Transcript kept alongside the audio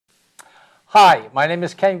Hi, my name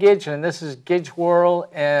is Ken Gidge, and this is Gidge World,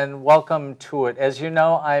 and welcome to it. As you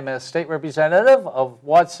know, I'm a state representative of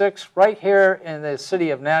Ward 6 right here in the city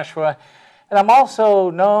of Nashua, and I'm also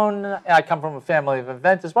known, I come from a family of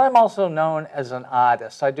inventors, but I'm also known as an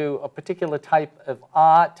artist. I do a particular type of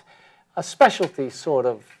art, a specialty sort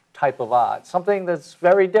of type of art, something that's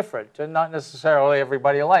very different and not necessarily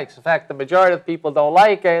everybody likes. In fact, the majority of people don't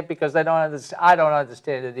like it because they don't understand, I don't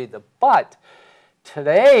understand it either. But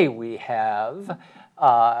today we have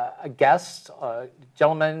a guest, a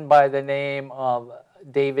gentleman by the name of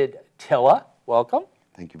David Tiller. Welcome.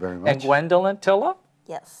 Thank you very much. And Gwendolyn Tiller.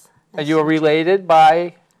 Yes. And you are related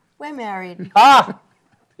by? We're married. Ah!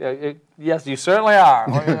 Yes, you certainly are.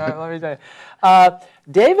 Let me tell you.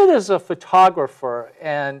 David is a photographer,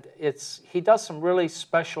 and he does some really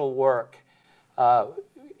special work.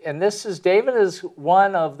 And David is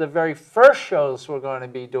one of the very first shows we're going to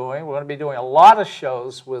be doing. We're going to be doing a lot of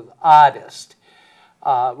shows with artists.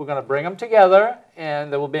 We're going to bring them together,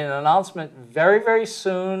 and there will be an announcement very, very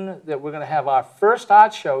soon that we're going to have our first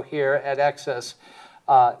art show here at Access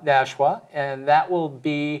Nashua, and that will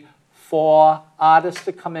be for artists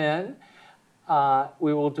to come in.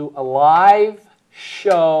 We will do a live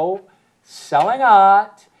show selling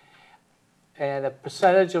art, and a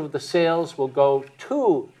percentage of the sales will go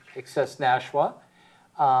to Access Nashua.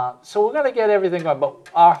 So we're going to get everything going, but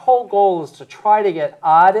our whole goal is to try to get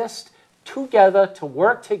artists together to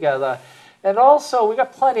work together. And also, we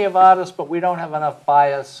got plenty of artists, but we don't have enough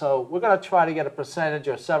buyers, so we're going to try to get a percentage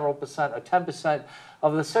or several percent or 10%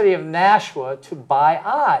 of the city of Nashua to buy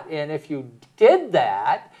art. And if you did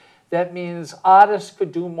that, that means artists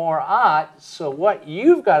could do more art. So what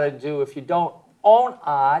you've got to do if you don't own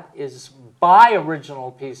art is buy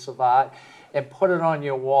original piece of art and put it on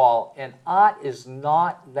your wall. And art is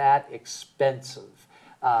not that expensive.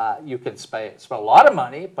 You can spend a lot of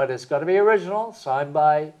money, but it's got to be original, signed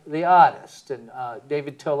by the artist. And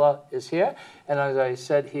David Tiller is here. And as I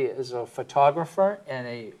said, he is a photographer and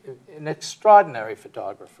an extraordinary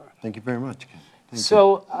photographer. Thank you very much, Ken.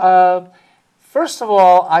 So, first of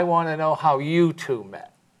all, I want to know how you two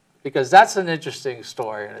met, because that's an interesting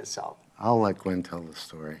story in itself. I'll let Gwen tell the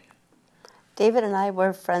story. David and I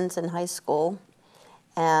were friends in high school,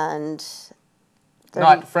 and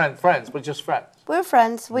not friends, but just friends. We're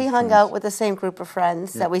friends. We hung out with the same group of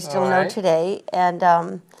friends that we still know today,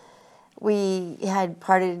 and we had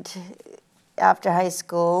parted after high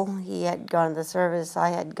school. He had gone to the service. I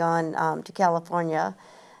had gone to California,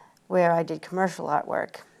 where I did commercial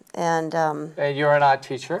artwork. And you're an art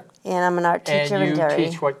teacher? And I'm an art teacher in Derry. And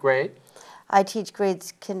you teach what grade? I teach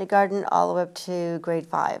grades kindergarten all the way up to grade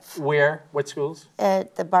 5. Where? What schools?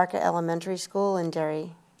 At the Barker Elementary School in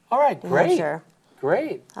Derry. All right, great. New Hampshire.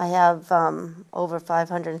 Great. I have over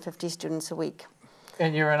 550 students a week.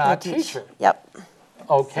 And you're an art teacher? Yep.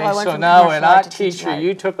 Okay, so now an art teacher,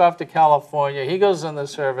 you took off to California, he goes in the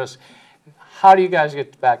service. How do you guys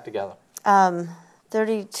get back together?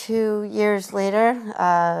 32 years later,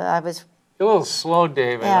 I was... You're a little slow,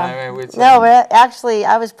 David. Yeah. I mean, no, actually,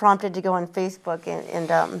 I was prompted to go on Facebook,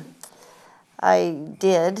 and I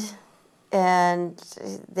did, and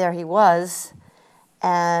there he was,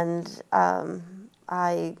 and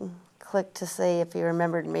I clicked to say if he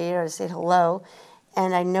remembered me or to say hello,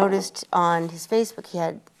 and I noticed on his Facebook he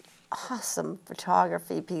had awesome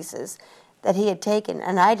photography pieces that he had taken,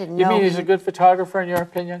 and I didn't know. You mean he's a good photographer in your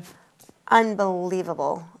opinion?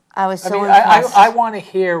 Unbelievable. I was so impressed. I want to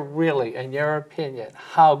hear, really, in your opinion,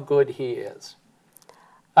 how good he is.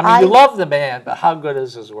 I mean, you love the man, but how good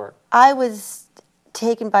is his work? I was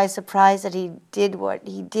taken by surprise that he did what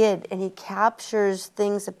he did, and he captures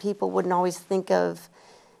things that people wouldn't always think of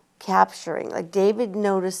capturing. Like, David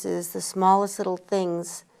notices the smallest little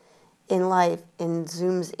things in life and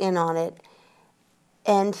zooms in on it,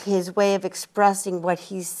 and his way of expressing what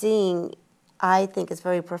he's seeing, I think, is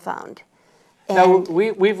very profound. Now,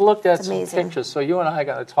 we've looked at some pictures, so you and I are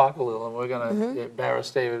going to talk a little, and we're going to embarrass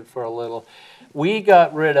David for a little. We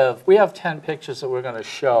have 10 pictures that we're going to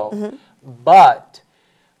show, but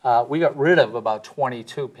we got rid of about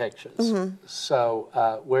 22 pictures.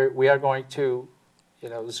 So we are going to,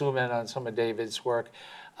 zoom in on some of David's work.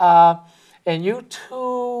 And you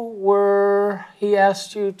two he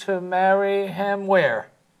asked you to marry him where?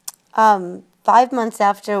 5 months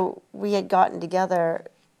after we had gotten together,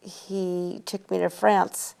 he took me to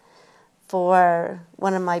France for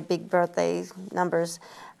one of my big birthday numbers.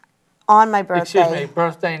 On my birthday. Excuse me,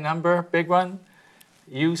 birthday number, big one?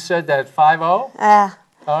 You said that 50? All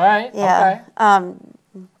right, yeah. okay.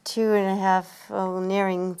 2.5,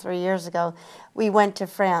 nearing 3 years ago, we went to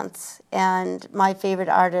France, and my favorite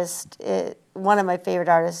artist, one of my favorite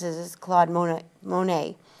artists is Claude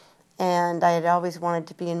Monet, and I had always wanted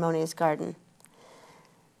to be in Monet's garden.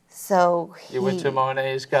 So You went to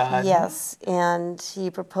Monet's garden? Yes, and he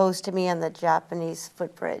proposed to me on the Japanese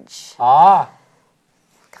footbridge. Ah.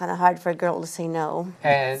 Kind of hard for a girl to say no.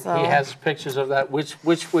 And so. He has pictures of that, which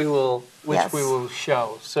we will Yes. we will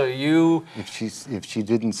show. So you. If she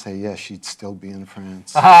didn't say yes, she'd still be in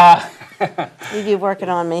France. You'd be working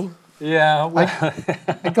on me. Yeah. Well.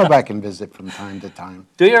 I go back and visit from time to time.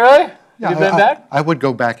 Do you really? Yeah, You've been back? I would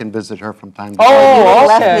go back and visit her from time to time. Oh,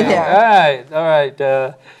 left me okay. there. All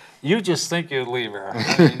right. You just think you'd leave her.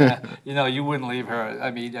 I mean, you wouldn't leave her.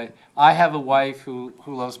 I mean, I have a wife who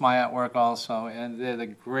loves my artwork also, and they're the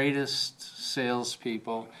greatest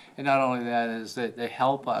salespeople. And not only that is that they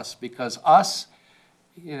help us, because us,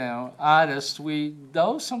 artists,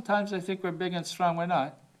 though sometimes I think we're big and strong, we're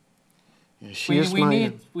not. Yeah,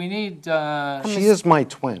 We need. She is my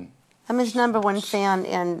twin. I'm his #1 fan,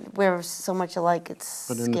 and we're so much alike, it's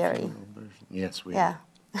But in the scary. female version, yes, we Yeah. are.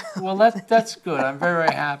 Well, that's good. I'm very,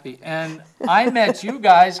 very happy. And I met you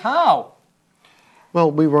guys how? Well,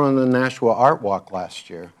 we were on the Nashua Art Walk last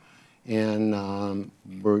year, and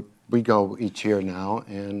we go each year now,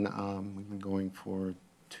 and we've been going for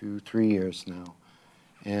 2-3 years now.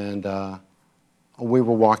 And we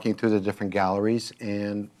were walking through the different galleries,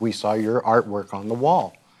 and we saw your artwork on the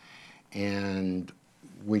wall. And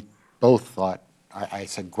we both thought, I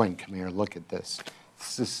said, Gwen, come here, look at this.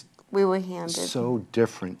 This is We were handed. so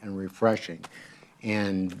different and refreshing.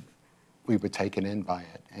 And we were taken in by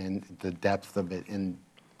it, and the depth of it, and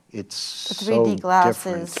it's The so 3D glasses.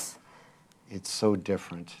 different. It's so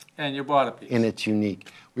different, And you bought a piece. and it's unique.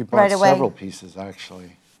 We bought Right away. several pieces,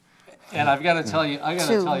 actually. And I've got to tell you, Two is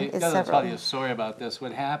tell several. you a story about this.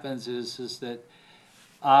 What happens is that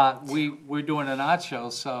we're doing an art show,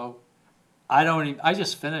 so I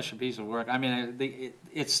just finished a piece of work. I mean,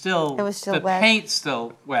 it's still, It was still the wet. paint's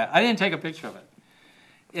still wet. I didn't take a picture of it.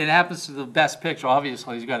 It happens to the best picture,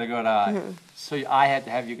 obviously, he's got to go to art. Mm-hmm. So I had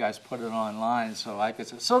to have you guys put it online so I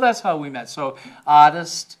could, so that's how we met. So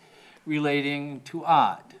artist relating to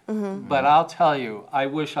art. Mm-hmm. But I'll tell you, I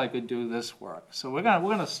wish I could do this work. So we're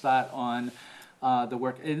gonna start on the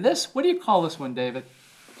work. And this, what do you call this one, David?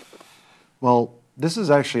 Well, this is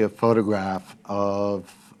actually a photograph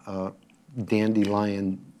of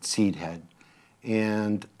dandelion seed head,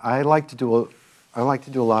 and I like to do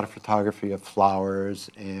a lot of photography of flowers.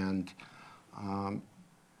 And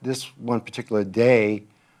this one particular day,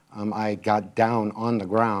 I got down on the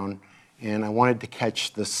ground, and I wanted to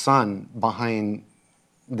catch the sun behind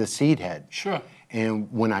the seed head. Sure. And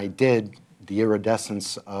when I did, the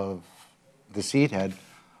iridescence of the seed head,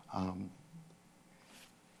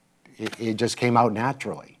 it just came out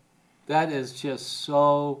naturally. That is just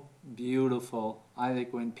so beautiful. I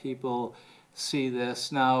think when people see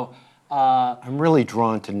this now, I'm really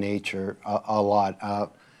drawn to nature a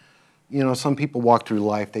lot. Some people walk through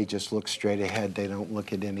life, they just look straight ahead, they don't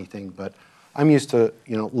look at anything, but I'm used to,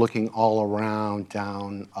 looking all around,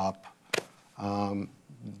 down, up.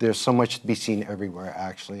 There's so much to be seen everywhere,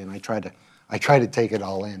 actually, and I try to take it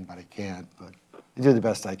all in, but I can't, but I do the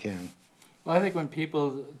best I can. well, I think when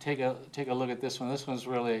people take a look at this one's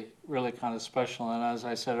really, really kind of special. And as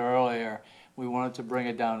I said earlier, we wanted to bring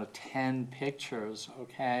it down to 10 pictures,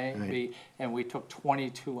 okay? Right. And we took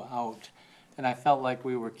 22 out. And I felt like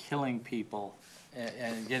we were killing people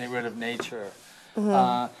and getting rid of nature.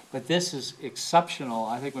 But this is exceptional.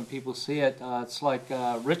 I think when people see it, it's like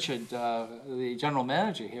Richard, the general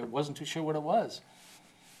manager here, wasn't too sure what it was.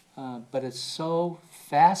 But it's so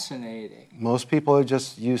fascinating. Most people are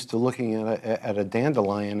just used to looking at a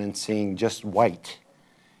dandelion and seeing just white,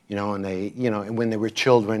 and and when they were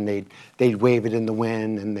children, they'd wave it in the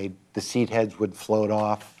wind, and the seed heads would float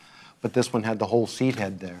off, but this one had the whole seed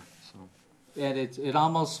head there. So. And it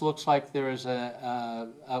almost looks like there is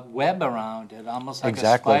a web around it, almost like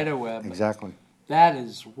Exactly. a spider web. Exactly. That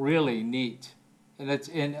is really neat.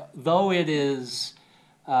 And though it is,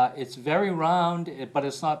 it's very round, but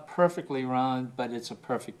it's not perfectly round, but it's a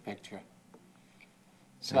perfect picture.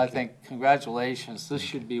 So I think, congratulations. This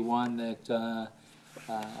should be one that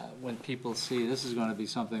when people see, this is going to be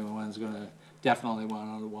something one's going to definitely want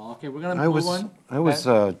on the wall. Okay, we're going to move on. I was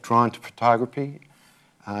drawn to photography.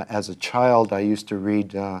 As a child, I used to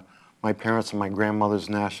read my parents' and my grandmother's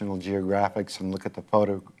National Geographics and look at the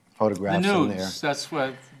photographs The in there. nudes, that's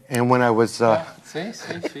what, And when I was see,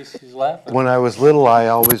 she's laughing. when I was little, I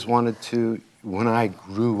always wanted to. When I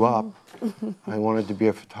grew up, I wanted to be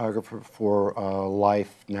a photographer for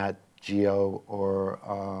life, not Geo or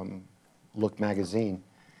Look magazine.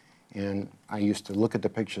 And I used to look at the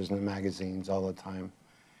pictures in the magazines all the time.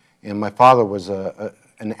 And my father was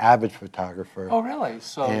an avid photographer. Oh, really?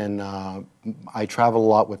 So. And I traveled a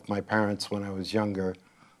lot with my parents when I was younger.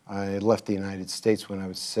 I left the United States when I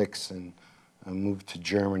was 6 and moved to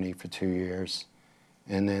Germany for 2 years.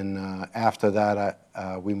 And then after that,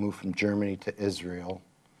 we moved from Germany to Israel.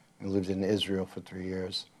 We lived in Israel for 3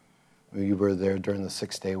 years. We were there during the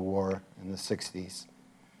Six-Day War in the 60s.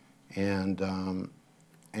 And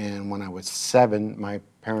when I was 7, my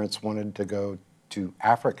parents wanted to go to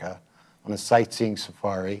Africa on a sightseeing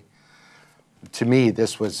safari. To me,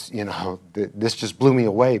 this was, you know, this just blew me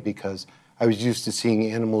away because I was used to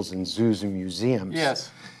seeing animals in zoos and museums. Yes.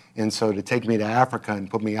 And so to take me to Africa and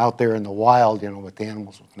put me out there in the wild, you know, with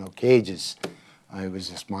animals with no cages, it was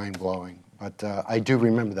just mind-blowing. But I do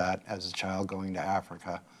remember that as a child going to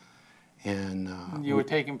Africa. And you were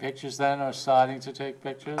taking pictures then, or starting to take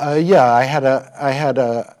pictures? yeah,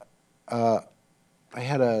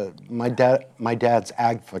 my dad's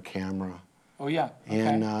Agfa camera. Oh yeah. Okay.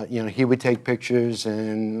 And you know, he would take pictures,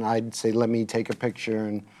 and I'd say, "Let me take a picture."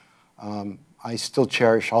 And I still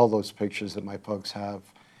cherish all those pictures that my folks have.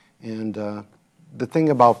 And the thing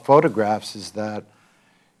about photographs is that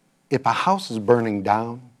if a house is burning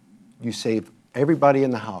down, you save everybody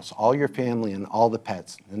in the house, all your family and all the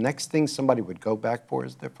pets. The next thing somebody would go back for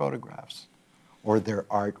is their photographs or their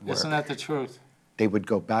artwork. Isn't that the truth? They would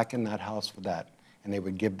go back in that house for that, and they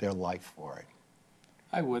would give their life for it.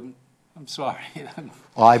 I wouldn't. I'm sorry.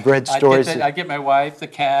 Well, I've read stories. I get my wife, the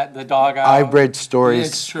cat, the dog out. I've read stories,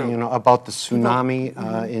 It's true. you know, about the tsunami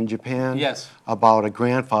in Japan. Yes. About a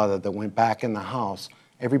grandfather that went back in the house.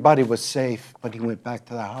 Everybody was safe, but he went back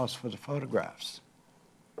to the house for the photographs.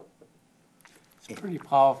 It's pretty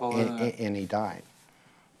powerful, isn't it? And he died.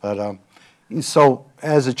 But so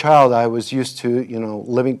as a child, I was used to, you know,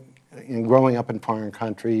 living and growing up in foreign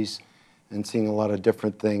countries and seeing a lot of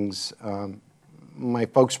different things. My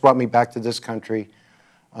folks brought me back to this country,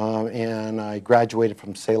 and I graduated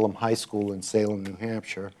from Salem High School in Salem, New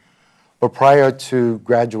Hampshire. But prior to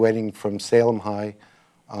graduating from Salem High,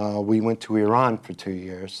 we went to Iran for 2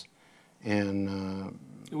 years. And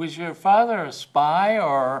was your father a spy,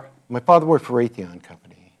 or? my father worked for Raytheon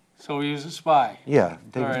Company. So he was a spy? Yeah,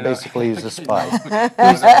 basically he was a spy.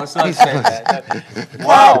 Let's not say that.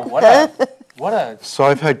 Wow, what a... So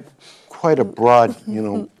I've had quite a broad, you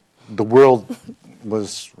know, the world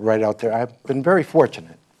was right out there. I've been very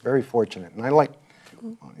fortunate. And I like,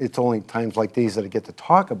 it's only times like these that I get to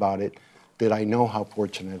talk about it that I know how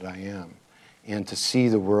fortunate I am. And to see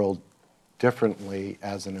the world differently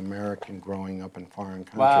as an American growing up in foreign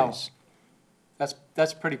countries. Wow.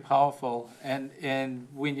 That's pretty powerful. And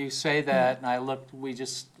when you say that, and we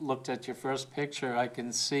just looked at your first picture,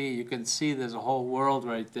 you can see there's a whole world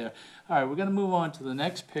right there. All right, we're going to move on to the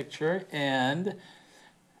next picture. And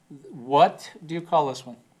what do you call this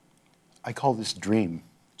one? I call this Dream.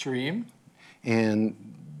 Dream? And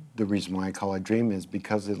the reason why I call it Dream is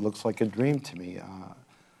because it looks like a dream to me.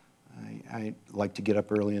 I like to get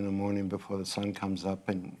up early in the morning before the sun comes up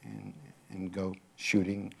and go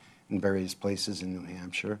shooting in various places in New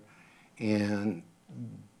Hampshire. And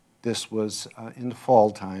this was in the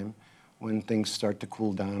fall time when things start to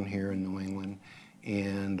cool down here in New England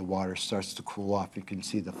and the water starts to cool off. You can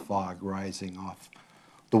see the fog rising off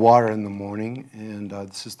the water in the morning, and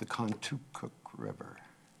this is the Contoocook River.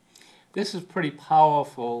 This is pretty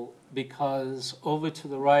powerful because over to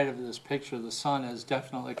the right of this picture, the sun is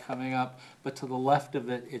definitely coming up, but to the left of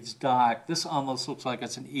it, it's dark. This almost looks like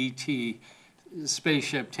it's an ET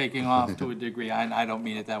spaceship taking off to a degree. I don't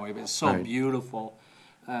mean it that way, but it's so beautiful.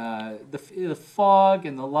 The fog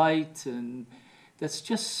and the light, and that's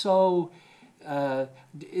just so...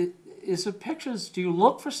 Is the pictures, do you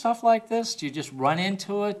look for stuff like this? Do you just run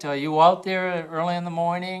into it? Are you out there early in the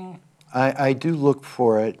morning? I do look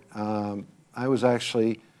for it. I was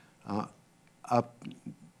actually up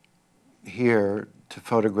here to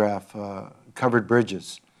photograph covered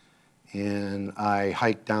bridges. And I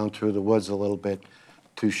hiked down through the woods a little bit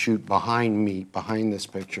to shoot behind me, behind this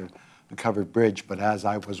picture, the covered bridge. But as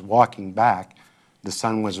I was walking back, the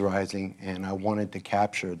sun was rising, and I wanted to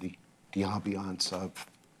capture the ambiance of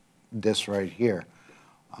this right here.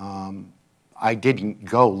 I didn't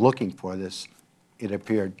go looking for this. It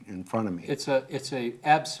appeared in front of me. It's a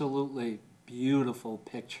absolutely beautiful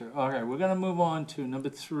picture. All right, we're going to move on to number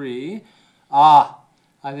 3.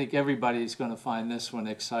 I think everybody's going to find this one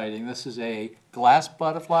exciting. This is a glass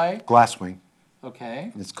butterfly. Glasswing.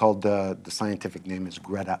 Okay. It's called, the scientific name is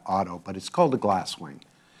Greta Otto, but it's called a glasswing.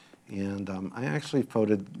 And I actually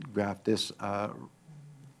photographed this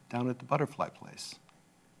down at the butterfly place.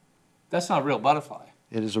 That's not a real butterfly.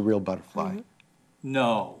 It is a real butterfly.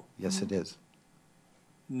 No, Yes, it is.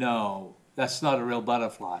 no, that's not a real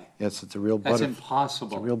butterfly. Yes, it's a real That's butterfly.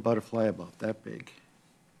 impossible. It's a real butterfly about that big.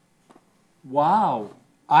 Wow.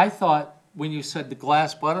 I thought when you said the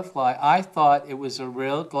glass butterfly, I thought it was a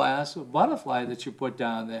real glass butterfly that you put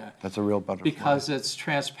down there. That's a real butterfly. Because it's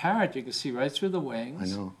transparent. You can see right through the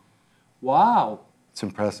wings. I know. Wow. It's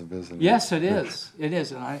impressive, isn't it? Yes, it is. It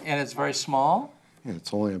is. And it's very small? Yeah,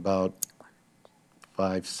 it's only about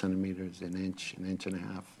 5 centimeters, an inch and a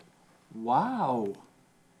half. Wow.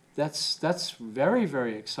 That's very,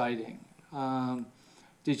 very exciting.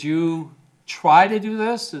 Did you try to do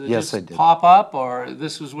this? Did it Yes, just I did. pop up, or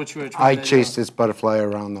this was what you were trying I to do? chased this butterfly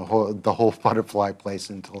around the whole butterfly place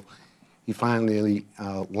until he finally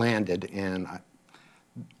landed, and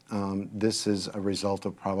this is a result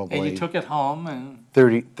of probably And you took it home and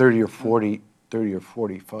 30 or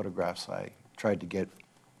 40 photographs I tried to get.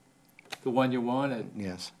 the one you wanted.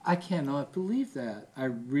 Yes. I cannot believe that. I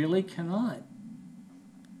really cannot.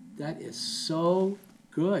 That is so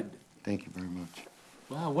good. Thank you very much.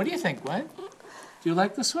 Wow. What do you think, Gwen? Do you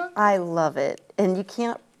like this one? I love it. And you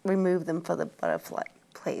can't remove them for the butterfly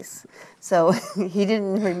place. So he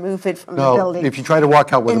didn't remove it from the No, building. if you try to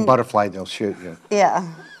walk out with a And- butterfly, they'll shoot you.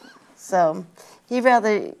 Yeah. So he'd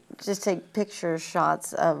rather just take picture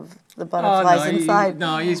shots of the butterflies inside.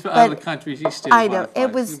 No, he's out But of the country. He's still I know, butterflies.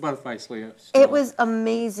 it was- He's butterfly still. It was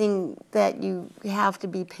amazing that you have to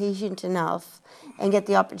be patient enough and get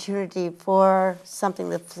the opportunity for something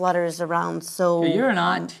that flutters around so. You're an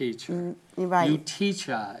art teacher. You're right. You teach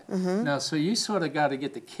art. Now, so you sort of got to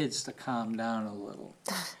get the kids to calm down a little.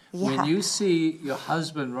 Yeah. When you see your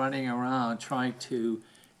husband running around trying to,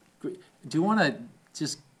 do you want to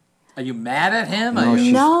just, are you mad at him? No, Are you-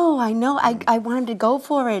 she's- No, I know. I wanted to go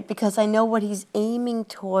for it because I know what he's aiming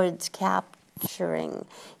towards capturing.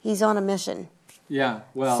 He's on a mission. Yeah,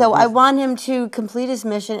 well. So I this- want him to complete his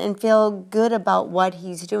mission and feel good about what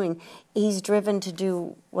he's doing. He's driven to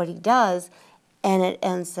do what he does, and it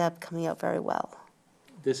ends up coming out very well.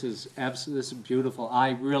 This is absolutely, this is beautiful.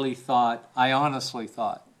 I honestly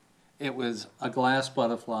thought it was a glass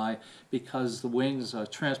butterfly because the wings are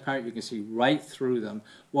transparent. You can see right through them.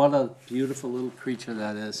 What a beautiful little creature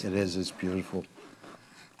that is. It is. It's beautiful.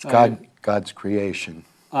 It's Oh, God's creation.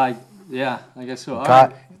 Yeah, I guess so. All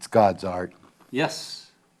right. It's God's art. Yes,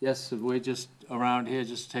 we're just around here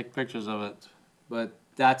just to take pictures of it. But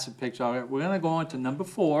that's a picture of it. We're going to go on to number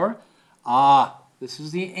 4. This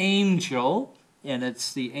is the angel, and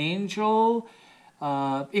it's the angel.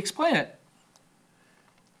 Explain it.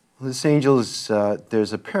 This angel is,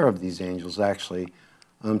 there's a pair of these angels actually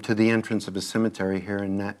to the entrance of a cemetery here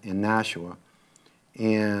in Nashua.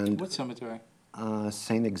 And What cemetery?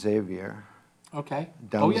 St. Xavier. Okay.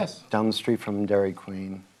 Down, Yes. Down the street from Dairy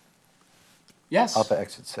Queen, Yes. up at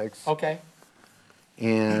exit 6. Okay.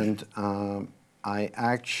 And I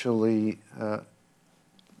actually,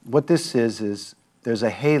 what this is there's a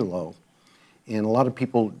halo. And a lot of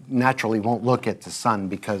people naturally won't look at the sun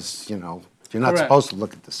because, you know, you're not Correct. supposed to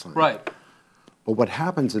look at the sun. Right. But what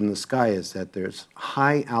happens in the sky is that there's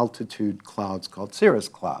high altitude clouds called cirrus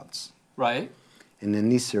clouds. Right. And in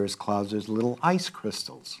these cirrus clouds, there's little ice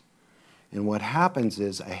crystals. And what happens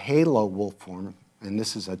is a halo will form, and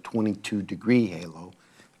this is a 22-degree halo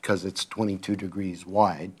because it's 22 degrees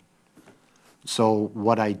wide. So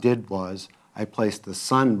what I did was I placed the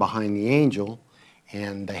sun behind the angel,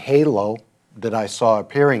 and the halo that I saw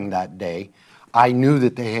appearing that day, I knew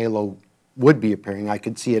that the halo would be appearing. I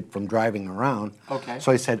could see it from driving around. Okay.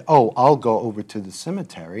 So I said, oh, I'll go over to the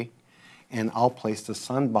cemetery, and I'll place the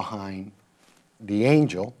sun behind the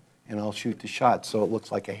angel, and I'll shoot the shot so it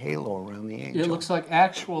looks like a halo around the angel. It looks like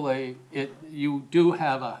actually you do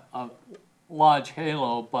have a large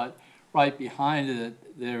halo, but right behind it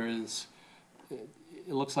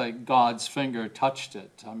it looks like God's finger touched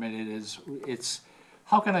it. I mean, it's.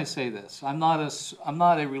 How can I say this? I'm not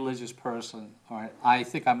a religious person. All right, I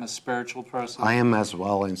think I'm a spiritual person. I am as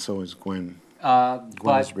well, and so is Gwen. Gwen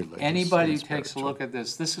But is religious anybody who and takes a spiritual. look at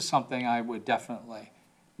this is something I would definitely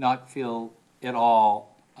not feel at all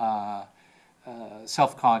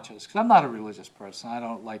self-conscious, because I'm not a religious person. I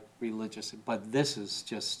don't like religious, but this is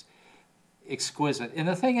just exquisite. And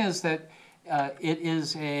the thing is that it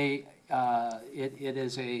is a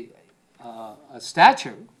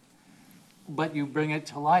statue, but you bring it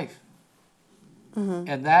to life,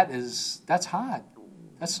 and that's hard.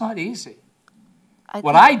 That's not easy.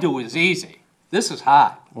 What I do is easy. This is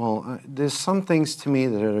hard. Well, there's some things to me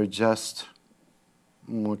that are just,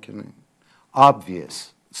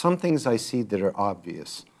 obvious. Some things I see that are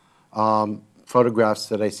obvious. photographs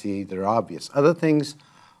that I see that are obvious. Other things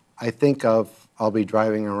I think of, I'll be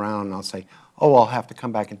driving around and I'll say, oh, I'll have to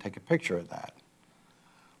come back and take a picture of that.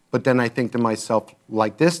 But then I think to myself,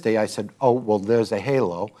 like this day, I said, oh, well, there's a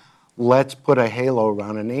halo. Let's put a halo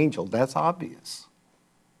around an angel. That's obvious.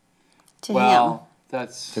 To Well,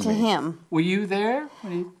 that's... him. To him. Were you there?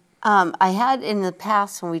 I had in the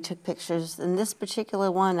past when we took pictures. In this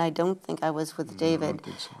particular one, I don't think I was with David. I don't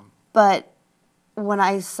think so. But when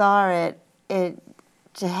I saw it,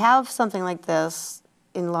 to have something like this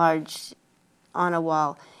enlarged on a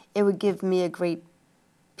wall, it would give me a great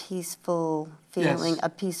peaceful feeling, Yes. a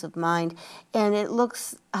peace of mind. And it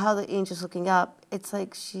looks, how the angel's looking up, it's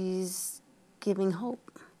like she's giving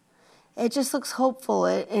hope. It just looks hopeful,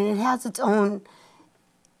 and it has its own...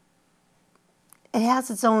 It has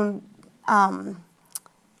its own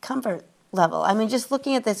comfort level. I mean, just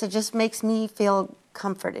looking at this, it just makes me feel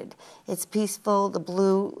comforted. It's peaceful. The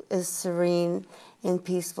blue is serene and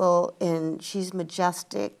peaceful, and she's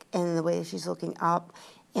majestic in the way she's looking up,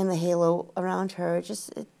 and the halo around her. It's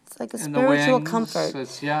like a And the spiritual wings, comfort.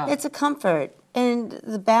 it's a comfort, and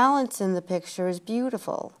the balance in the picture is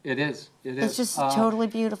beautiful. It is. It is. It's just totally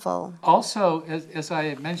beautiful. Also, as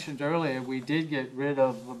I mentioned earlier, we did get rid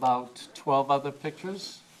of about 12 other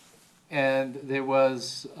pictures, and there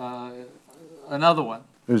was another one.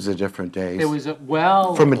 It was a different day. It was,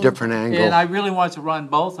 from a different angle. And I really wanted to run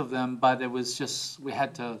both of them, but it was just, we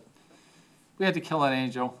had to kill an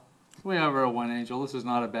angel. We have our one angel. This is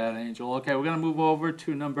not a bad angel. Okay, we're going to move over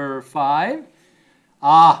to number 5.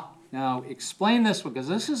 Now explain this one, because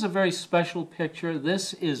this is a very special picture.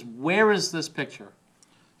 Where is this picture?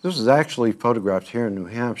 This was actually photographed here in New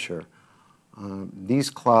Hampshire. These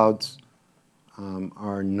clouds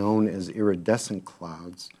are known as iridescent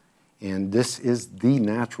clouds, and this is the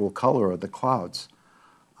natural color of the clouds.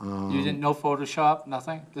 You didn't know Photoshop?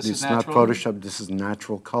 Nothing? This is It's not natural? Photoshop, this is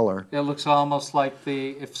natural color. It looks almost like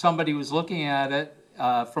if somebody was looking at it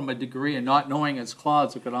from a degree and not knowing it's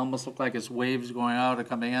clouds, it could almost look like it's waves going out or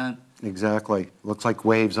coming in. Exactly. Looks like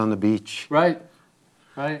waves on the beach. Right,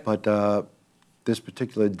 right. But this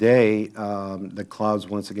particular day, the clouds,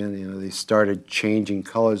 once again, they started changing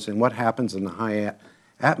colors. And what happens in the high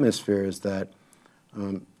atmosphere is that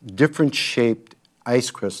different shaped ice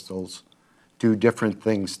crystals do different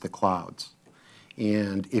things to clouds.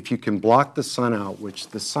 And if you can block the sun out, which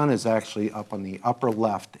the sun is actually up on the upper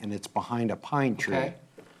left and it's behind a pine tree. Okay.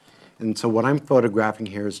 And so what I'm photographing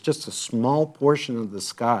here is just a small portion of the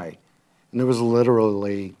sky. And there was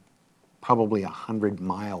literally probably 100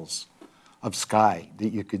 miles of sky that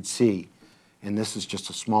you could see. And this is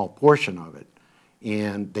just a small portion of it.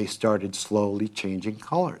 And they started slowly changing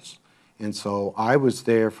colors. And so I was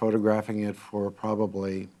there photographing it for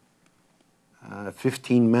probably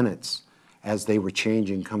 15 minutes as they were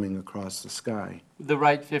changing, coming across the sky. The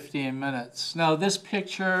right 15 minutes. Now, this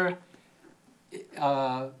picture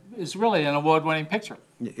is really an award-winning picture.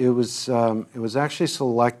 It was actually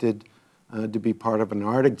selected to be part of an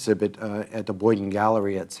art exhibit at the Boyden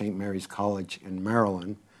Gallery at St. Mary's College in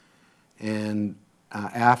Maryland. And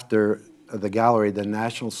after the gallery, the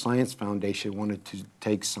National Science Foundation wanted to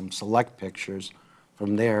take some select pictures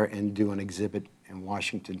from there and do an exhibit in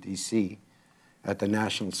Washington, D.C. at the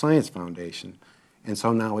National Science Foundation. And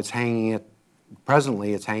so now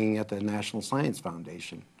presently it's hanging at the National Science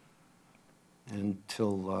Foundation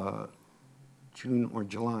until June or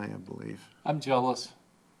July, I believe. I'm jealous.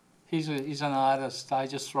 He's an artist. I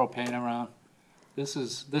just throw paint around. This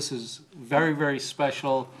is very, very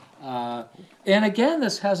special. And again,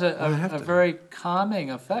 this has a very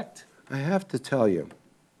calming effect. I have to tell you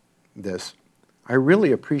this. I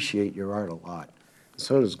really appreciate your art a lot.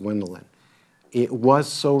 So does Gwendolyn. It was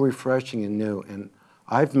so refreshing and new. And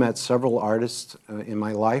I've met several artists in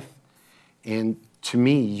my life. And to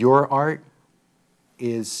me, your art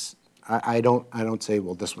is, I don't say,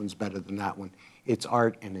 well, this one's better than that one. It's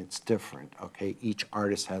art and it's different, okay? Each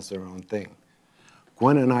artist has their own thing.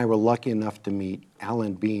 Gwen and I were lucky enough to meet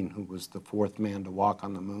Alan Bean, who was the 4th man to walk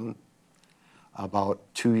on the moon, about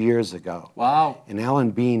 2 years ago. Wow. And Alan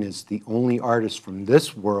Bean is the only artist from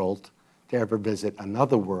this world to ever visit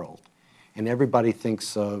another world. And everybody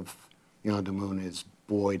thinks of, the moon is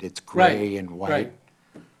void, it's gray and white. Right.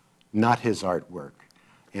 Not his artwork.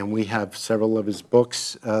 And we have several of his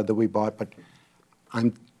books that we bought, but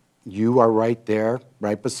you are right there,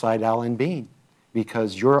 right beside Alan Bean,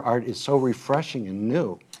 because your art is so refreshing and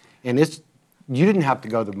new. And you didn't have to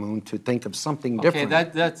go to the moon to think of something different.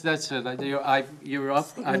 Okay, that's it. You're up.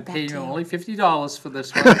 I'm paying you only $50 for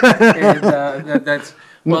this one. And, that's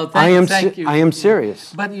well. Thank you. I am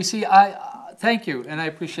serious. But you see, thank you, and I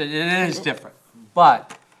appreciate it. And it is different.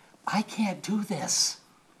 But I can't do this.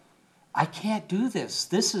 I can't do this.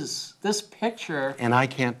 This picture. And I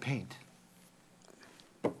can't paint.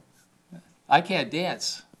 I can't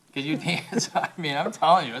dance. Can you dance? I mean, I'm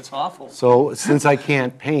telling you, it's awful. So since I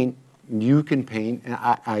can't paint, you can paint, and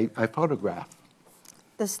I photograph.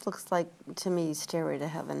 This looks like, to me, Stairway to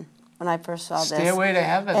Heaven. When I first saw this. Stairway to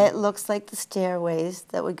Heaven. It looks like the stairways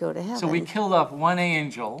that would go to heaven. So we killed off one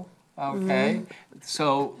angel, okay?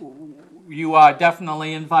 So you are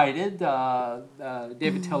definitely invited.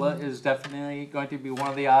 David Tilla is definitely going to be one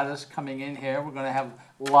of the artists coming in here. We're going to have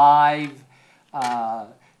live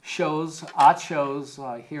shows, art shows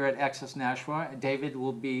here at Access Nashua. David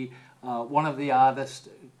will be one of the artists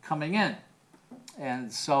coming in.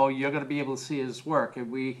 And so you're going to be able to see his work.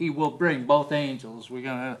 And he will bring both angels. We're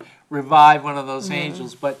going to revive one of those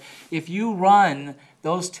angels. But if you run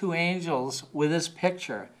those two angels with this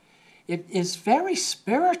picture, it is very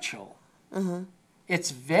spiritual.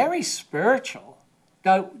 It's very spiritual.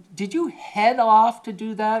 Now, did you head off to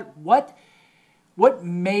do that? What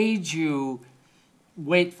made you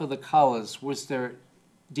wait for the colors?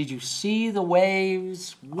 Did you see the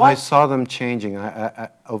waves? I saw them changing.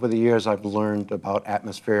 Over the years, I've learned about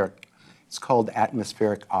atmospheric. It's called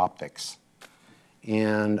atmospheric optics,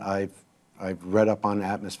 and I've read up on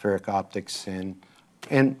atmospheric optics, and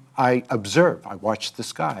I observe. I watch the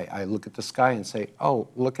sky. I look at the sky and say, "Oh,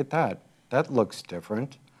 look at that. That looks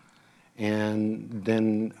different." And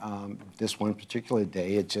then this one particular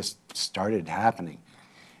day, it just started happening,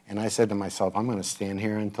 and I said to myself, "I'm going to stand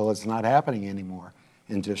here until it's not happening anymore."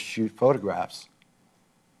 And just shoot photographs.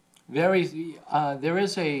 There is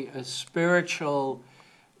a spiritual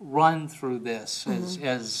run through this,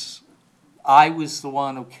 as I was the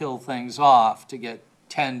one who killed things off to get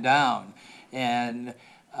 10 down, and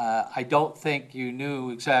I don't think you knew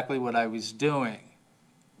exactly what I was doing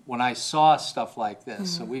when I saw stuff like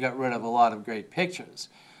this. So we got rid of a lot of great pictures,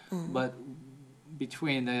 but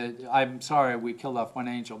I'm sorry we killed off one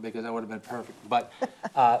angel because that would have been perfect. But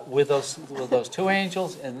with those two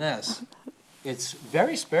angels and this, it's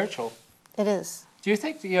very spiritual. It is. Do you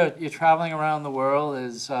think that you're traveling around the world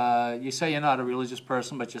as you say you're not a religious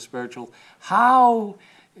person, but you're spiritual? How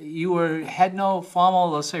you had no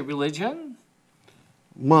formal, let's say, religion?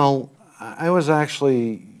 Well, I was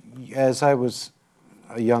actually, as I was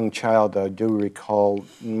a young child, I do recall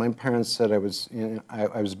my parents said I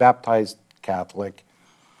was baptized Catholic.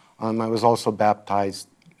 I was also baptized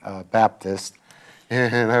Baptist,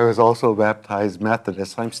 and I was also baptized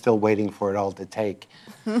Methodist. I'm still waiting for it all to take,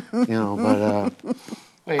 But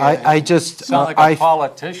I just sound like a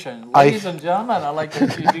politician, ladies and gentlemen. I'd like to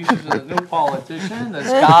introduce you to the new politician. This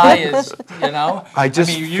guy is,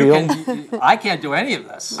 I can't do any of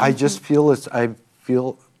this. I just feel I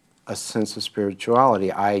feel a sense of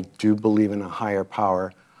spirituality. I do believe in a higher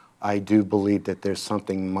power. I do believe that there's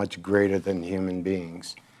something much greater than human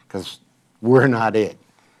beings, because we're not it.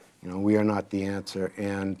 We are not the answer.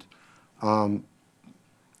 And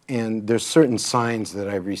there's certain signs that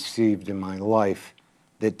I've received in my life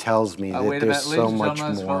that tells me that there's so much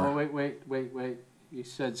more. Wait. You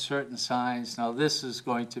said certain signs. Now this is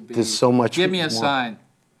going to be. There's so much. Give me a more. sign.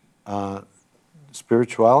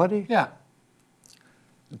 Spirituality? Yeah.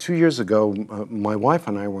 2 years ago, my wife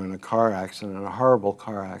and I were in a car accident, a horrible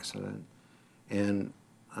car accident, and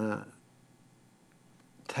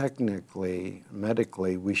technically,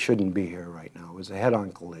 medically, we shouldn't be here right now. It was a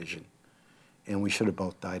head-on collision, and we should have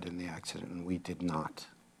both died in the accident, and we did not.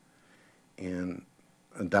 And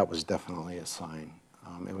that was definitely a sign.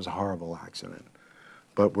 It was a horrible accident.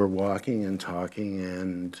 But we're walking and talking,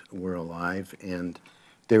 and we're alive, and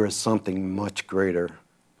there is something much greater.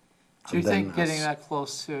 Do you think getting that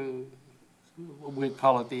close to, we'd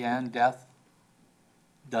call it the end, death,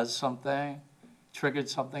 does something, triggered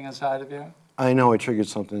something inside of you? I know it triggered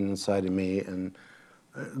something inside of me, and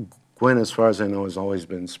Gwen, as far as I know, has always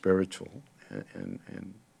been spiritual, and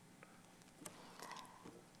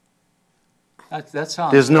that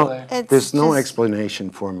sounds there's really... no explanation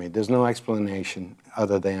for me. There's no explanation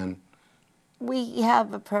other than we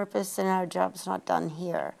have a purpose, and our job's not done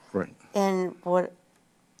here. Right. And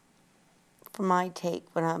from my take,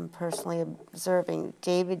 when I'm personally observing,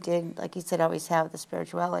 David did, like you said, always have the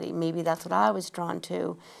spirituality. Maybe that's what I was drawn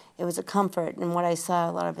to. It was a comfort, and what I saw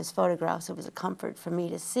a lot of his photographs, it was a comfort for me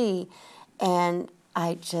to see, and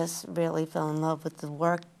I just really fell in love with the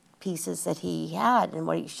work pieces that he had and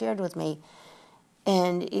what he shared with me.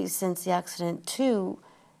 And since the accident too,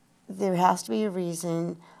 there has to be a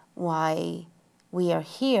reason why we are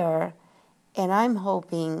here, and I'm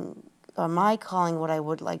hoping, or my calling, what I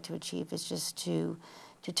would like to achieve is just to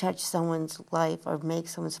touch someone's life or make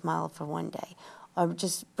someone smile for one day, or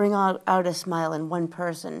just bring out a smile in one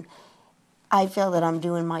person, I feel that I'm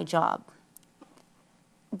doing my job,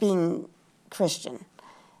 being Christian.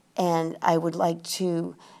 And I would like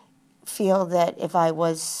to feel that if I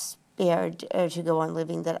was spared to go on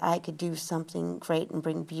living, that I could do something great and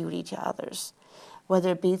bring beauty to others, whether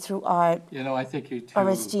it be through art You know, I think you too. or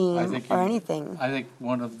esteem I think or anything. I think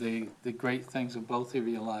one of the great things of both of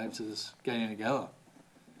your lives is getting together.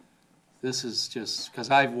 This is just,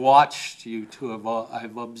 because I've watched you two,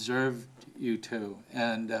 I've observed you two,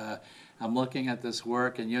 and I'm looking at this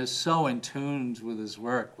work, and you're so in tune with his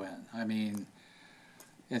work, Gwen. I mean,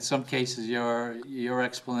 in some cases, your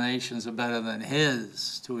explanations are better than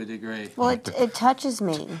his to a degree. Well, it touches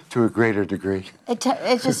me. To a greater degree. It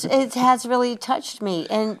has really touched me.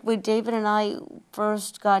 And when David and I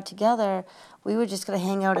first got together, we were just going to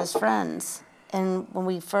hang out as friends. And when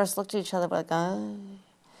we first looked at each other, we're like, oh,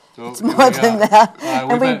 So it's here more we than are. that.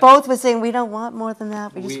 We've And we been- both were saying, we don't want more than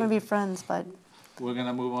that. We just We- want to be friends. But We're going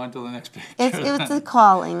to move on to the next picture. it's a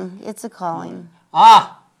calling. It's a calling.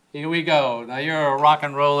 Ah, here we go. Now you're a rock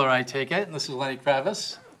and roller, I take it, and this is Lenny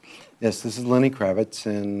Kravitz. Yes, this is Lenny Kravitz,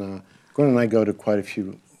 and Gwen and I go to quite a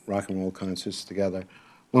few rock and roll concerts together.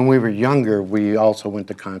 When we were younger, we also went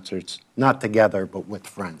to concerts, not together, but with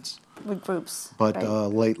friends. With groups. But right.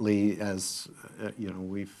 lately, as you know,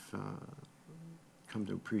 we've come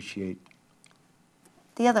to appreciate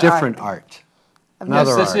The other different art. Of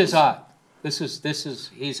Another Yes, this art. is art. This is,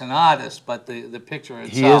 he's an artist, but the picture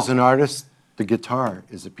itself. He is an artist. The guitar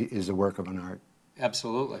is a work of an art.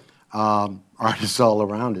 Absolutely. Art is all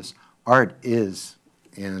around us. Art is,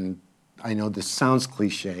 and I know this sounds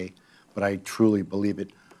cliche, but I truly believe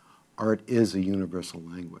it, art is a universal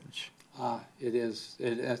language. It is.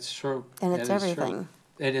 It's true. And it's It is true. everything.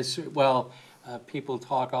 It is. Well, people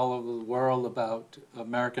talk all over the world about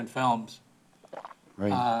American films.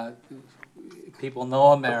 Right. People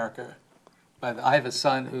know America, but I have a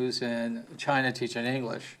son who's in China teaching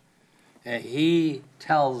English, and he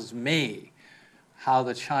tells me how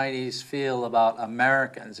the Chinese feel about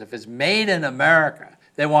Americans. If it's made in America,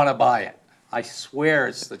 they want to buy it. I swear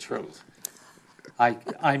it's the truth.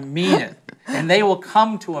 I mean it. And they will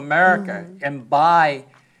come to America and buy,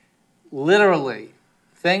 literally,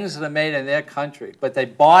 things that are made in their country, but they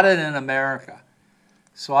bought it in America.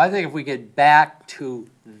 So I think if we get back to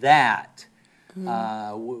that,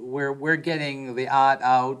 we're getting the art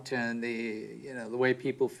out and the way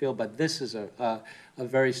people feel. But this is a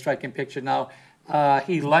very striking picture. Now,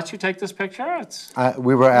 he lets you take this picture.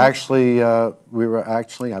 We were actually,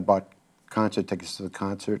 I bought concert tickets to the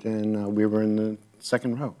concert, and we were in the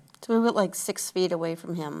second row. So we were like 6 feet away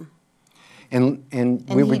from him. And And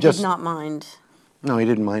we were he just did not mind. No, he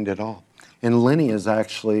didn't mind at all. And Lenny is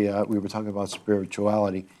actually, we were talking about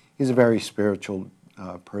spirituality. He's a very spiritual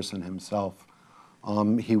person himself.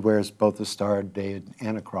 He wears both a Star of David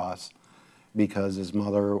and a cross because his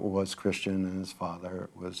mother was Christian and his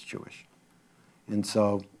father was Jewish. And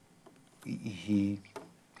so he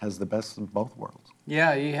has the best of both worlds.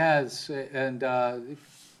 Yeah, he has, and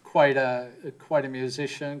quite a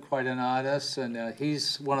musician, quite an artist, and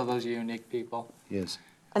he's one of those unique people. He is.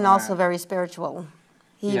 And also very spiritual.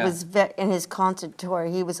 He Yeah. was, in his concert tour,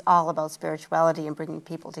 he was all about spirituality and bringing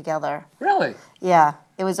people together. Really? Yeah,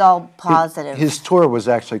 it was all positive. His tour was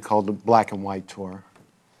actually called the Black and White Tour,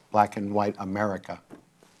 Black and White America.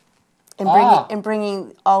 And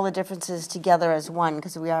bringing all the differences together as one,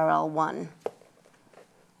 because we are all one.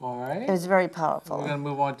 All right. It was very We're powerful. going to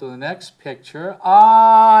move on to the next picture.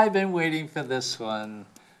 I've been waiting for this one.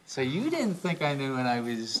 So you didn't think I knew what I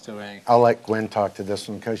was doing. I'll let Gwen talk to this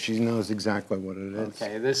one because she knows exactly what it is.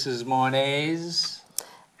 Okay, this is Monet's.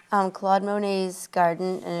 Claude Monet's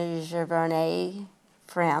garden in Giverny,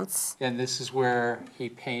 France. And this is where he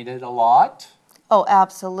painted a lot. Oh,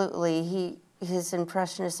 absolutely. His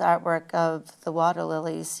impressionist artwork of the water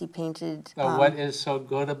lilies, he painted. Now, what is so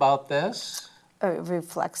good about this? It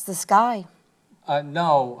reflects the sky.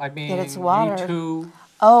 No, I mean, it's water. you two,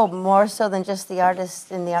 Oh, more so than just the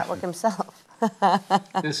artist in the artwork himself.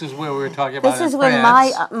 this is where we were talking about This is in when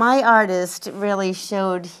France. my artist really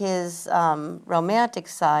showed his romantic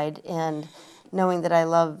side, and knowing that I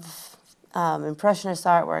love impressionist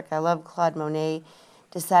artwork, I love Claude Monet,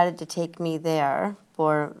 decided to take me there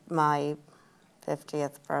for my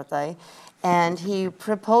 50th birthday, and he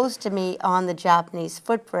proposed to me on the Japanese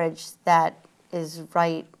footbridge that is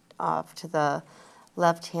right off to the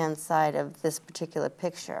left-hand side of this particular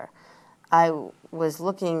picture. I was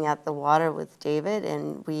looking at the water with David,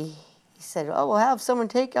 and he said, oh, we'll have someone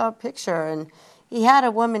take our picture. And he had a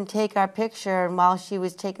woman take our picture, and while she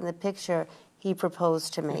was taking the picture, he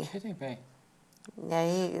proposed to You're me. kidding me.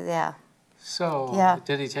 Yeah, So, Yeah.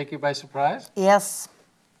 did he take you by surprise? Yes.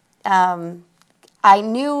 I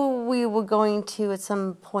knew we were going to, at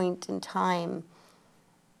some point in time,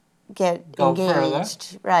 get Go further.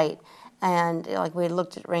 engaged. Right. And like we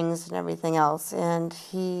looked at rings and everything else, and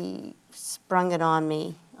he sprung it on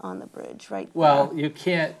me on the bridge right Well, there. you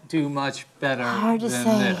can't do much better Hard to than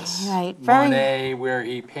say, this. right. Very- Monet, where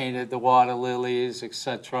he painted the water lilies,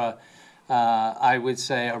 etc. I would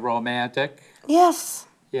say a romantic. Yes.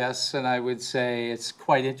 Yes, and I would say it's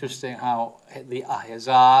quite interesting how his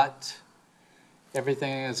art,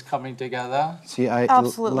 everything is coming together. See,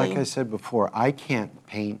 Absolutely. like I said before, I can't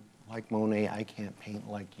paint like Monet. I can't paint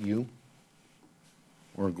like you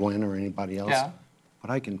or Gwen or anybody else. Yeah. But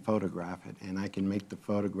I can photograph it, and I can make the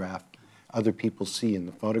photograph other people see in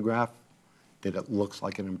the photograph that it looks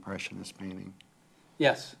like an impressionist painting.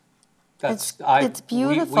 Yes. It's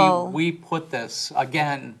beautiful. We put this,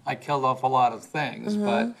 again, I killed off a lot of things,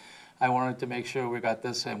 but I wanted to make sure we got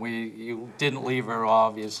this in. You didn't leave her,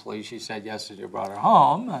 obviously. She said yes, you brought her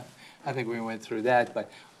home. I think we went through that,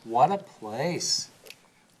 but what a place.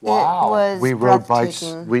 Wow. It was We rode bikes.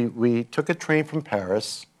 breathtaking. We took a train from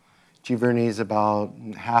Paris. Giverny is about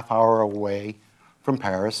a half hour away from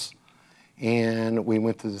Paris. And we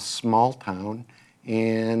went to this small town.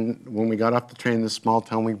 And when we got off the train in this small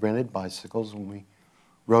town, we rented bicycles. And we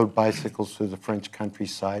rode bicycles through the French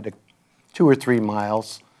countryside, 2 or 3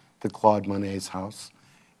 miles to Claude Monet's house.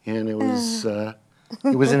 And it was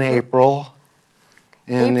in April.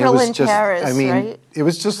 And April it was in just, Paris, I mean, right? it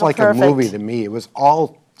was just So like a movie perfect. to me. It was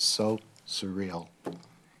all so surreal.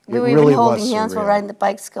 We It were really even holding was hands while surreal. riding the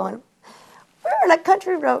bikes going, we're on a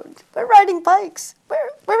country road. We're riding bikes.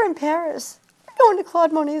 We're in Paris. We're going to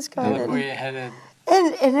Claude Monet's Look where garden. you headed.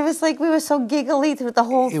 And it was like we were so giggly through the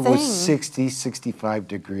whole It thing. was 60, 65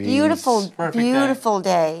 degrees. Beautiful, Perfect day. beautiful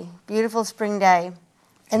day. Beautiful spring day.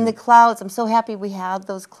 And the clouds, I'm so happy we had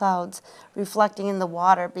those clouds reflecting in the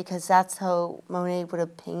water because that's how Monet would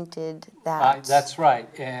have painted that. That's right.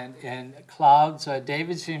 And clouds,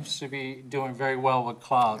 David seems to be doing very well with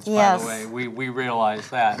clouds, by Yes. the way. We realize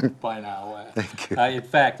that by now. Thank you. In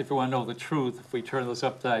fact, if you want to know the truth, if we turn this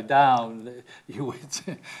upside down, you would.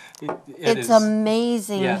 It's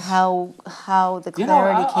amazing yes. how the You know,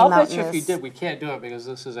 clarity I'll came out bet you in if you this. did, we can't do it because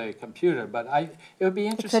this is a computer, but it would be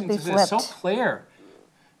interesting be to see. It's so flipped. clear.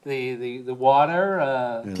 The water,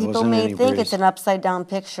 Yeah, there People wasn't may any think breeze. it's an upside down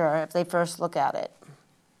picture if they first look at it.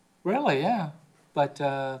 really, yeah. But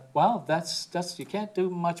well, that's you can't do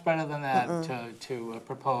much better than that to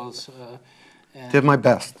propose. Did my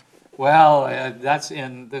best. Well, that's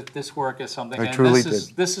in this work is something. I and truly this is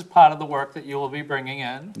did. this is part of the work that you will be bringing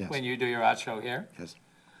in Yes. when you do your art show here. Yes.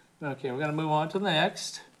 Okay, we're going to move on to the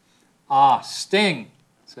next. Sting.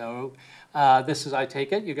 So this is, I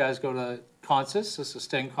take it, you guys go to concerts. This is a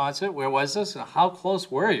Sting concert. Where was this, and how close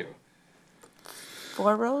were you?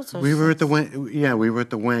 4 rows or We were at the 6? wing. Yeah, we were at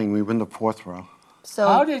the wing. We were in the 4th row. So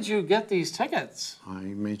How did you get these tickets? I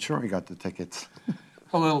made sure I got the tickets.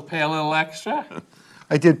 Pay a little extra?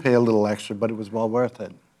 I did pay a little extra, but it was well worth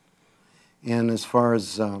it. And as far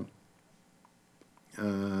as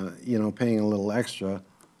paying a little extra,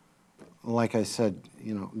 like I said,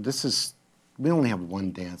 we only have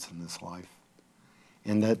one dance in this life,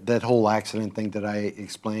 and that whole accident thing that I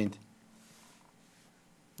explained,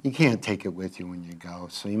 you can't take it with you when you go,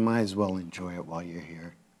 so you might as well enjoy it while you're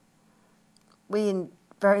here. we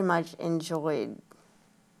very much enjoyed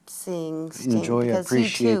seeing Sting. Enjoy, because he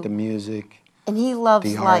appreciate too- the music. And he loves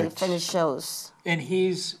the life art. and it shows. And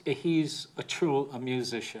he's a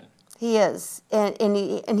musician. He is.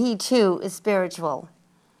 And he too is spiritual.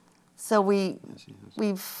 So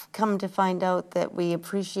we've come to find out that we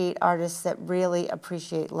appreciate artists that really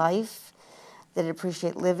appreciate life, that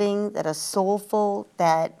appreciate living, that are soulful,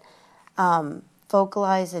 that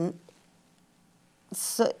vocalize, and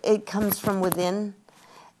so it comes from within,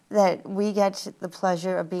 that we get the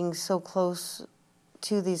pleasure of being so close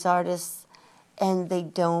to these artists and they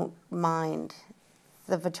don't mind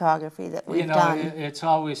the photography that we've done. It's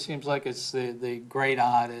always seems like it's the great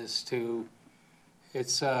artists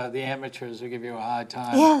it's the amateurs who give you a hard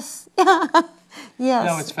time. Yes. Yes.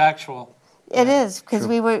 No, it's factual. It is, because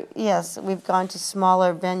True. we've gone to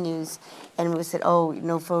smaller venues and we said, oh,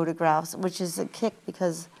 no photographs, which is a kick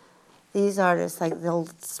because these artists, they'll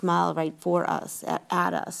smile right for us,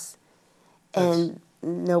 at us, and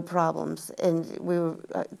no problems. And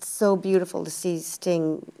it's so beautiful to see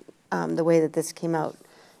Sting the way that this came out.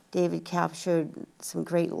 David captured some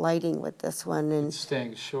great lighting with this one, and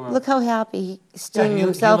Sting, sure. look how happy Sting he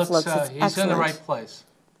himself looks, looks. It's he's excellent. in the right place.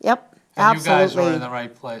 Yep, And absolutely. you guys are in the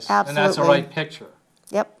right place. And that's a Absolutely. right picture.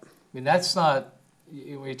 Yep. I mean, that's not,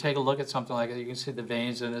 when you take a look at something like that, you can see the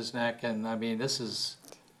veins in his neck, and I mean, he's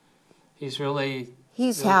really.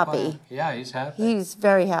 He's really happy. playing. Yeah, he's happy. He's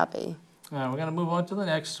very happy. All right, we're going to move on to the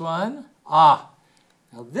next one. Now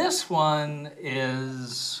this one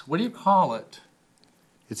is, what do you call it?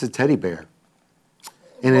 It's a teddy bear.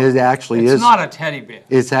 And it actually It's is. not a teddy bear.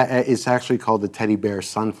 It's actually called the teddy bear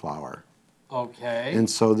sunflower. Okay. And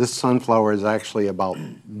so this sunflower is actually about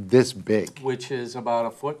this big. Which is about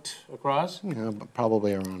a foot across? Yeah,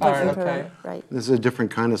 probably around. All right, That's okay. Right. This is a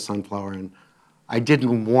different kind of sunflower, and I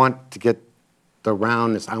didn't want to get the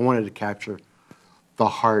roundness. I wanted to capture the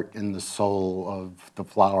heart and the soul of the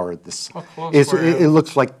flower. How close were you? It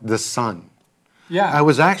looks like the sun. Yeah. I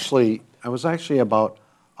was actually about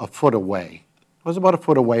a foot away. I was about a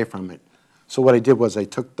foot away from it. So what I did was I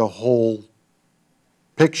took the whole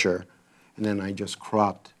picture, and then I just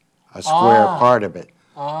cropped a square part of it.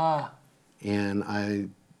 And I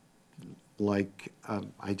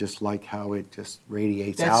just like how it just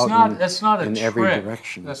radiates out That's not a in trick. every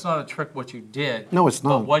direction. That's not a trick what you did. No, it's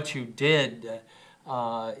not. But what you did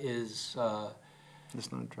is,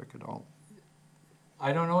 It's not a trick at all.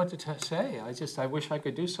 I don't know what to say. I wish I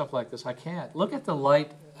could do stuff like this. I can't. Look at the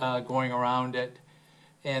light going around it,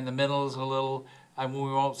 and the middle is a little, we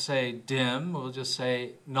won't say dim, we'll just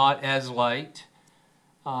say not as light.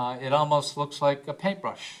 It almost looks like a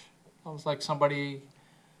paintbrush. Almost like somebody,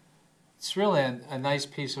 it's really a nice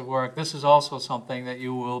piece of work. This is also something that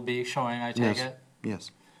you will be showing, I take it? Yes,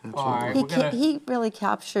 All right. absolutely. He really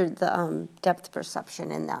captured the depth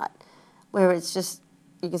perception in that, where it's just,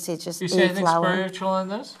 you can see it's just You a see anything flower. spiritual in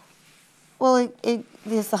this? Well,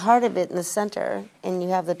 there's the heart of it in the center, and you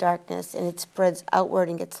have the darkness, and it spreads outward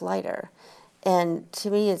and gets lighter. And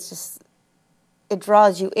to me, it's just, it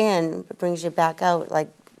draws you in, but brings you back out,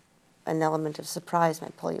 like an element of surprise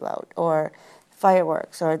might pull you out, or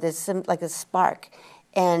fireworks, or there's like a spark.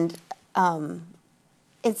 And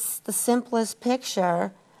it's the simplest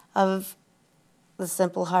picture of the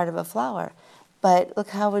simple heart of a flower. But look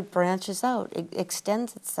how it branches out, it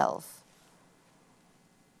extends itself.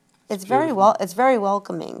 It's very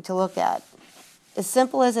welcoming to look at. As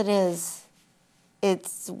simple as it is,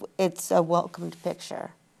 it's a welcomed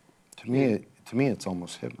picture. To me, it's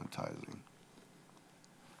almost hypnotizing.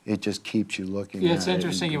 It just keeps you looking Yeah, at it's it.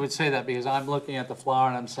 interesting you would say that, because I'm looking at the flower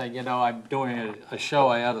and I'm saying, I'm doing a show,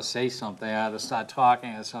 I ought to say something, I ought to start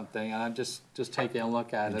talking or something, and I'm just taking a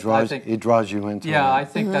look at it. It draws you into it. Yeah, I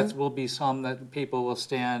think that will be some that people will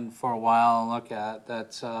stand for a while and look at.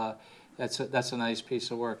 That's a nice piece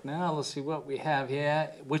of work. Now let's see what we have here,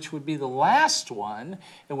 which would be the last one,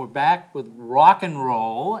 and we're back with rock and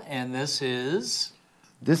roll, and this is.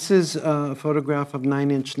 This is a photograph of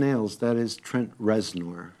 9 Inch Nails. That is Trent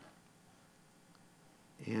Reznor.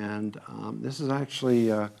 And this is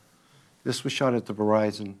actually, this was shot at the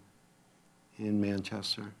Verizon in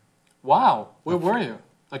Manchester. Wow, where were you?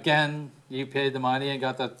 Again, you paid the money and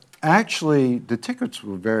got the. Actually, the tickets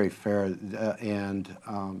were very fair, and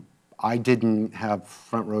I didn't have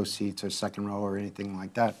front row seats or second row or anything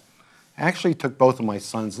like that. I actually took both of my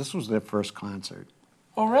sons. This was their first concert.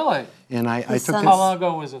 Oh, really? And I took son's- How long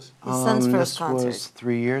ago was this? His son's first concert. This was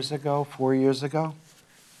 3 years ago, 4 years ago.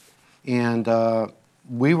 And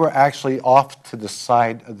we were actually off to the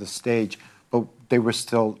side of the stage, but they were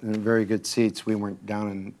still in very good seats. We weren't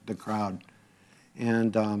down in the crowd.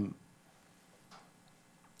 And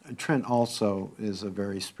Trent also is a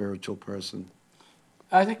very spiritual person.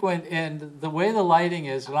 I think and the way the lighting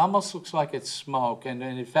is, it almost looks like it's smoke. And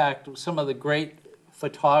in fact, some of the great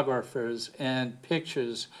photographers and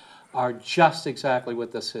pictures are just exactly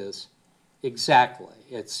what this is. Exactly.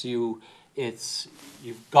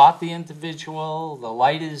 You've got the individual, the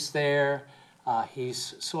light is there,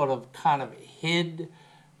 he's sort of kind of hid,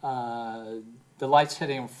 the light's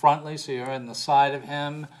hitting him frontally, so you're in the side of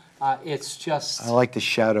him. It's just. I like the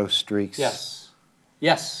shadow streaks. Yes.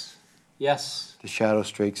 Yes. Yes. The shadow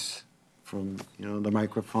streaks from, the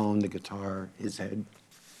microphone, the guitar, his head.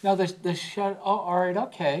 No, the shadow. Oh, all right,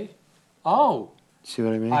 okay. Oh, See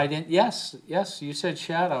what I mean? I didn't. Yes, you said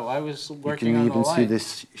shadow. I was working on You the can even see light.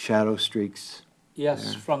 this shadow streaks.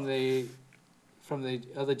 Yes, there. from the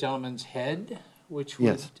other gentleman's head, which would.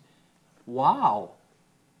 Yes. Wow.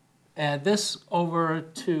 And this over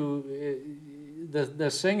to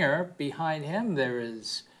the singer behind him. There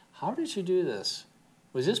is. How did you do this?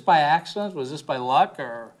 Was this by accident? Was this by luck,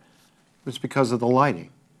 or? It's because of the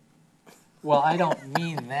lighting. Well, I don't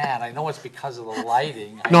mean that. I know it's because of the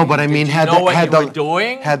lighting. No, but I mean, did you know what you were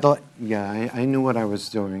doing? I knew what I was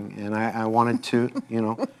doing, and I wanted to,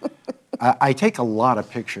 I take a lot of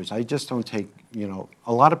pictures. I just don't take,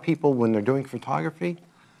 a lot of people when they're doing photography,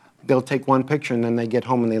 they'll take one picture and then they get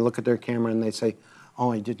home and they look at their camera and they say,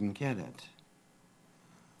 oh, I didn't get it.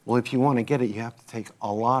 Well, if you want to get it, you have to take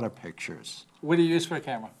a lot of pictures. What do you use for a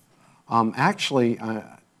camera? Actually,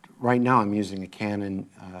 right now I'm using a Canon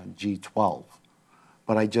G12,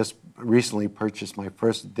 but I just recently purchased my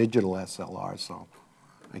first digital SLR, so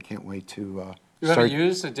I can't wait to You start. haven't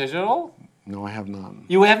used a digital? No, I have not.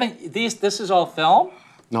 You haven't? This is all film?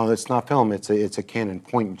 No, it's not film. It's a Canon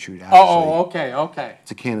point and shoot. Actually, Oh, okay, okay.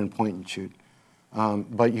 it's a Canon point and shoot.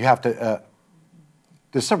 But you have to.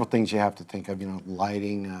 There's several things you have to think of. You know,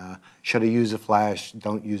 lighting. Should I use a flash?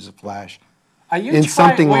 Don't use a flash. Are you In trying?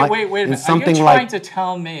 something Wait, like- wait, wait a in minute. Are you something trying like- to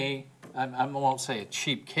tell me? I won't say a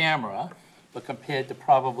cheap camera, but compared to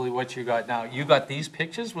probably what you got now, you got these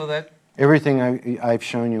pictures with it. Everything I've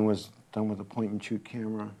shown you was done with a point and shoot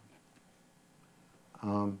camera.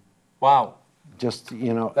 Wow, Just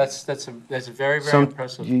that's very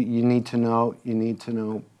impressive. You need to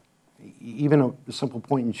know. Even a simple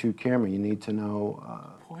point and shoot camera. You need to know.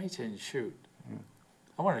 Point and shoot.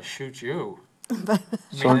 I want to shoot you.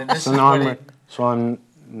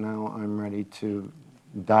 Now I'm ready to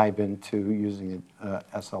dive into using a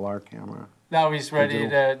SLR camera. Now he's ready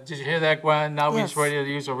to. Did you hear that, Gwen? Now Yes. he's ready to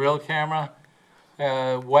use a real camera.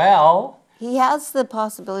 Well, He has the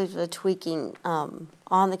possibility of tweaking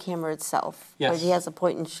on the camera itself. Yes. Where he has a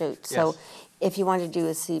point and shoot. So Yes. if you wanted to do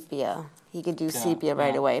a sepia, he could do sepia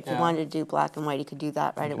right yeah, away. If yeah. you wanted to do black and white, he could do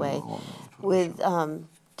that right away. all that With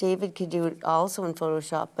David could do it also in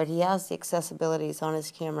Photoshop, but he has the accessibilities on his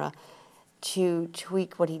camera to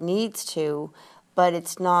tweak what he needs to, but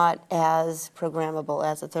it's not as programmable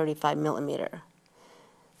as a 35 millimeter.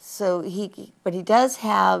 So but he does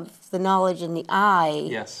have the knowledge in the eye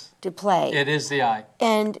yes, to play. it is the eye.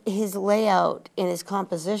 And his layout and his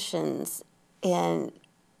compositions and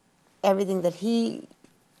everything that he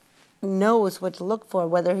knows what to look for,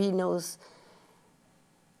 whether he knows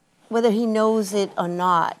it or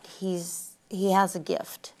not, he has a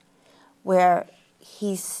gift where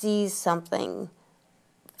he sees something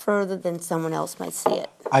further than someone else might see it.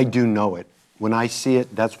 I do know it. When I see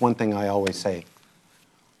it, that's one thing I always say.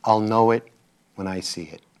 I'll know it when I see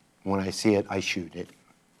it. When I see it, I shoot it.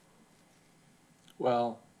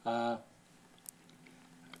 Well, But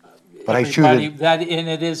I shoot it. and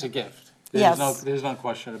it is a gift. Yes. There's no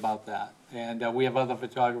question about that. And we have other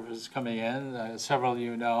photographers coming in, several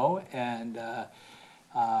you know, and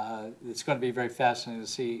it's going to be very fascinating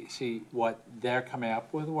to see what they're coming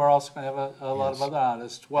up with. We're also going to have a lot of Yes. other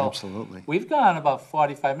artists. Well, Absolutely. we've gone about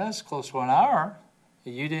 45 minutes, close to an hour.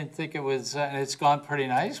 You didn't think it was, and it's gone pretty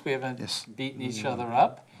nice. We haven't Yes. beaten each other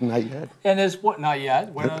up. Not yet. And there's what? Not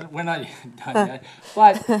yet. We're not done yet.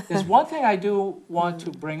 But there's one thing I do want to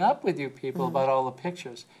bring up with you people about all the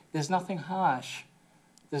pictures. There's nothing harsh.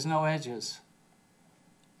 There's no edges.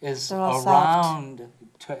 It's They're all soft. around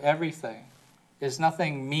to everything. There's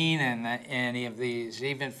nothing mean in any of these,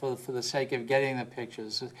 even for the sake of getting the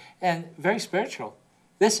pictures. And very spiritual.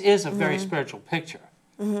 This is a very spiritual picture.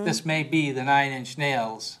 This may be the 9-inch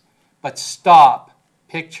nails, but stop,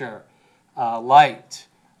 picture, light,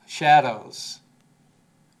 shadows.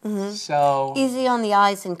 So, Easy on the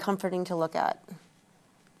eyes and comforting to look at.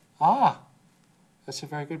 that's a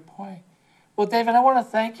very good point. Well, David, I want to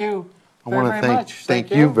thank you I very, want to very much.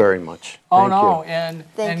 thank you very much. Oh, Thank no, you. and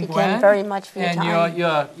Thank you, Gwen, Ken, very much for your and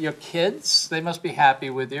time. your kids, they must be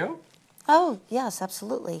happy with you. Oh, yes,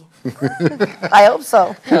 absolutely. I hope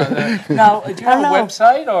so. Now, do you have a know.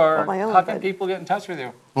 website, or Oh, my own how can good. people get in touch with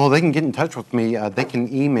you? Well, they can get in touch with me. They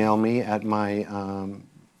can email me at my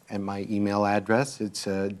email address. It's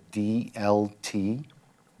DLT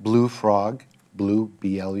Blue Frog, Blue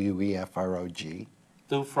BLUEFROG,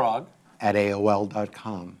 Blue Frog. at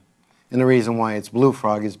AOL.com. And the reason why it's Blue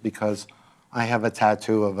Frog is because I have a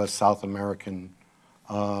tattoo of a South American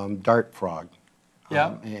dart frog.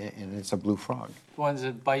 Yeah. And it's a blue frog. The ones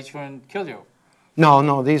that bite you and kill you.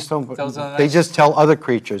 No, these don't. Those are They nice. just tell other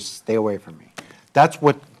creatures, stay away from me. That's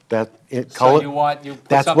what So color. you put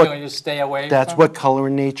that's something what- on you stay away That's from? what color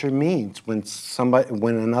in nature means. When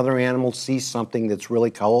another animal sees something that's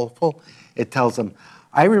really colorful, it tells them.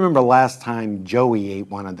 I remember last time Joey ate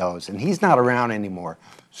one of those, and he's not around anymore.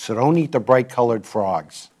 So don't eat the bright colored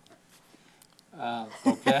frogs.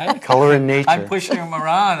 Okay. Color in nature. I'm pushing him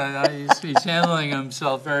around, and he's handling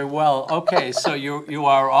himself very well. Okay, so you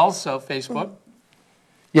are also Facebook.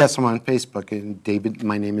 Yes, I'm on Facebook, and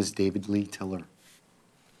my name is David Lee Tiller.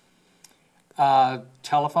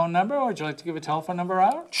 Telephone number? Would you like to give a telephone number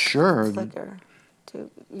out? Sure. Flickr.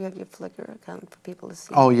 You have your Flickr account for people to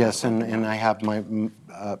see. Oh, yes, and I have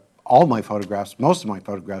all my photographs, most of my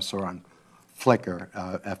photographs are on Flickr,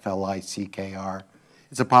 Flickr,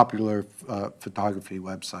 It's a popular photography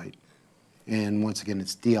website. And once again,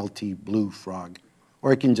 it's DLT Blue Frog.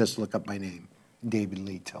 Or you can just look up my name, David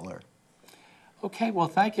Lee Tiller. Okay, well,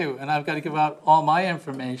 thank you. And I've got to give out all my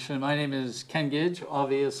information. My name is Ken Gidge,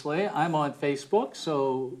 obviously. I'm on Facebook,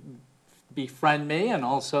 so befriend me, and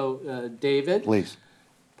also David. Please.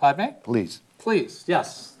 Pardon me? Please. Please,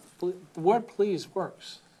 yes. The word please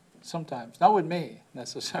works sometimes. Not with me,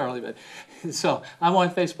 necessarily, but so I'm on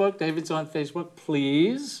Facebook. David's on Facebook.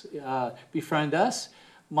 Please befriend us.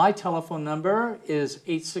 My telephone number is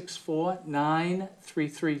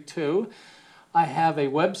 864-9332. I have a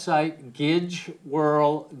website,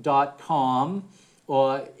 gidgeworld.com,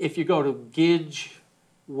 or if you go to Gidge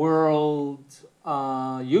World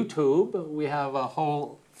YouTube, we have a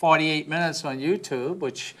whole 48 minutes on YouTube,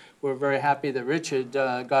 which we're very happy that Richard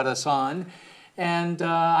got us on. And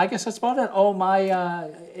I guess that's about it. Oh,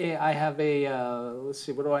 I have a, let's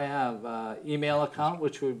see, what do I have? Email account,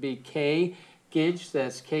 which would be Gidge,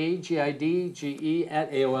 that's KGIDGE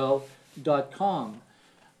 @AOL.com.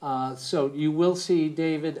 So you will see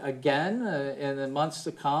David again in the months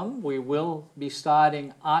to come. We will be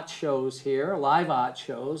starting art shows here, live art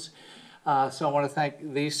shows. So I want to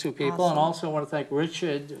thank these two people, and also I want to thank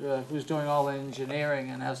Richard, who's doing all the engineering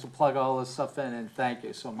and has to plug all this stuff in, and thank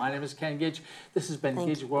you. So my name is Ken Gidge. This has been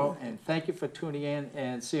Gidge World, and thank you for tuning in,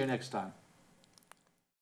 and see you next time.